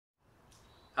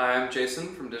Hi, I'm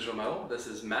Jason from Digital Metal. This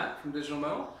is Matt from Digital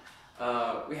Metal.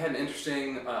 We had an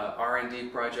interesting R&D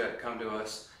project come to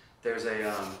us. There's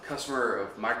a customer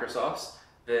of Microsoft's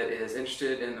that is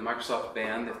interested in the Microsoft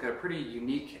Band. They've got a pretty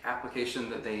unique application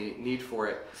that they need for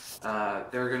it.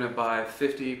 They're going to buy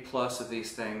 50 plus of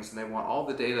these things, and they want all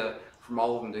the data from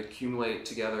all of them to accumulate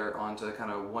together onto kind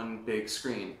of one big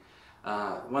screen.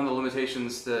 One of the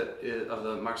limitations of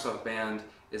the Microsoft Band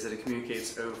is that it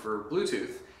communicates over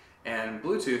Bluetooth. And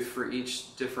Bluetooth, for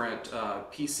each different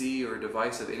PC or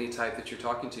device of any type that you're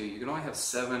talking to, you can only have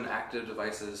 7 active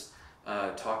devices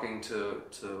talking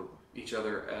to each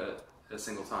other at a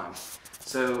single time.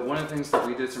 So one of the things that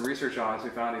we did some research on is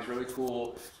we found these really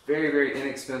cool, very, very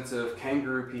inexpensive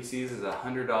Kangaroo PCs. Is a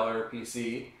 $100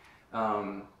 PC,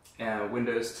 and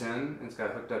Windows 10, and it's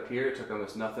got hooked up here. It took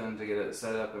almost nothing to get it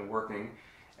set up and working.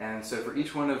 And so for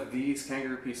each one of these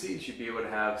Kangaroo PCs, you'd be able to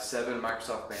have 7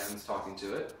 Microsoft Bands talking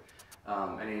to it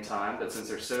at any time. But since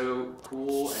they're so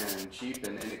cool and cheap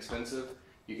and inexpensive,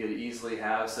 you could easily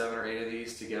have 7 or 8 of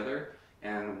these together.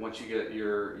 And once you get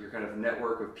your kind of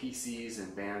network of PCs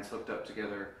and bands hooked up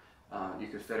together, you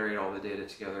could federate all the data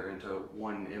together into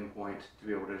one endpoint to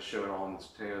be able to show it all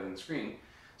together on the screen.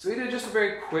 So we did just a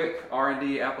very quick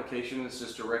R&D application. It's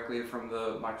just directly from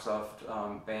the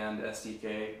Microsoft Band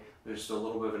SDK. There's just a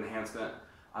little bit of an enhancement.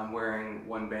 I'm wearing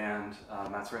one band,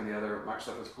 Matt's wearing the other.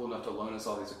 Microsoft was cool enough to loan us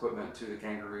all these equipment, 2 of the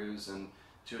Kangaroos and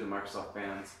 2 of the Microsoft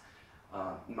Bands.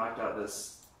 Knocked out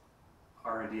this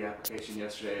R&D application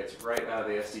yesterday. It's right out of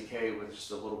the SDK with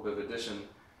just a little bit of addition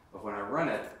of when I run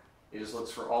it. It just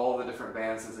looks for all the different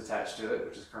bands that's attached to it,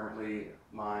 which is currently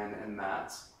mine and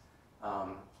Matt's.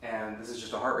 And this is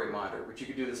just a heart rate monitor, but you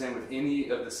could do the same with any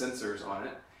of the sensors on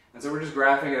it. And so we're just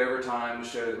graphing it over time to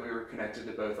show that we were connected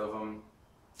to both of them.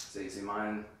 So you see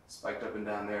mine spiked up and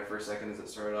down there for a second as it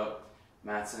started up.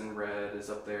 Matt's in red is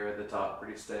up there at the top,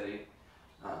 pretty steady.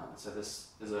 So this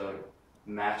is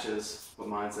matches what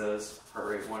mine says. Heart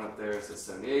rate 1 up there says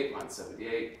 78, mine's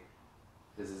 78.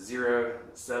 This is 0,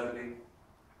 it's 70.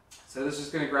 So this is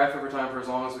just going to graph over time for as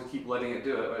long as we keep letting it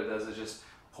do it. What it does is just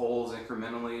polls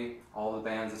incrementally all the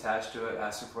bands attached to it,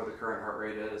 asks for the current heart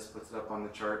rate is, puts it up on the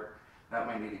chart. That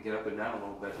might need to get up and down a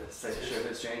little bit to show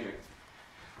it's changing.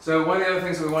 So one of the other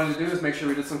things that we wanted to do is make sure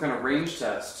we did some kind of range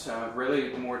test,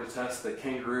 really more to test the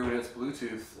Kangaroo and its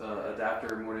Bluetooth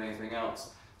adapter more than anything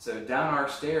else. So down our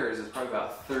stairs is probably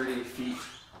about 30 feet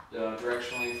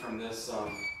directionally from this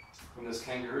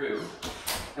Kangaroo,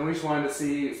 and we just wanted to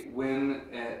see when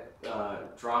it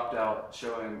dropped out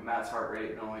showing Matt's heart rate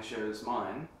and only shows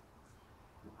mine.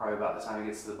 Probably about the time he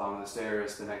gets to the bottom of the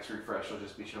stairs, the next refresh will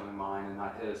just be showing mine and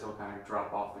not his. He'll kind of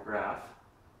drop off the graph.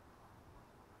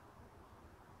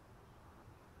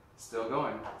 Still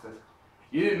going. So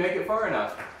you didn't make it far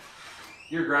enough.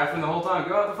 You're graphing the whole time.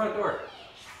 Go out the front door.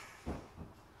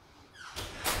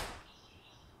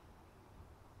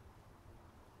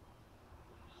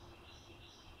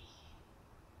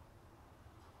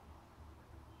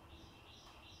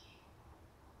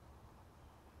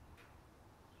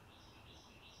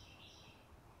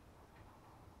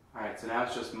 Alright, so now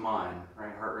it's just mine,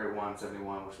 right? Heart rate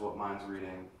 171, which is what mine's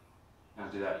reading. And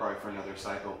I'll do that probably for another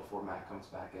cycle before Matt comes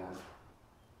back in.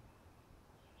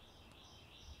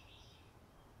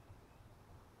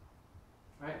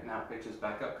 Alright, now it pitches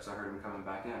back up because I heard him coming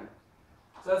back in.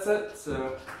 So that's it.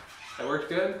 So that worked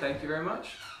good. Thank you very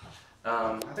much.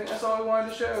 I think that's all we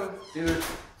wanted to show. These are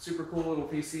super cool little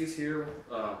PCs here.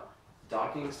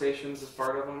 Docking stations as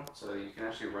part of them. So you can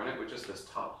actually run it with just this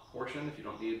top portion if you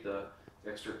don't need the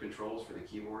extra controls for the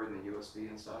keyboard and the USB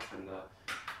and stuff. And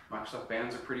Microsoft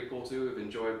Bands are pretty cool too. We've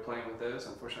enjoyed playing with those.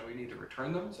 Unfortunately, we need to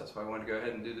return them, so that's why I wanted to go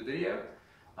ahead and do the video.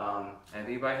 And if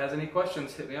anybody has any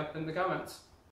questions, hit me up in the comments.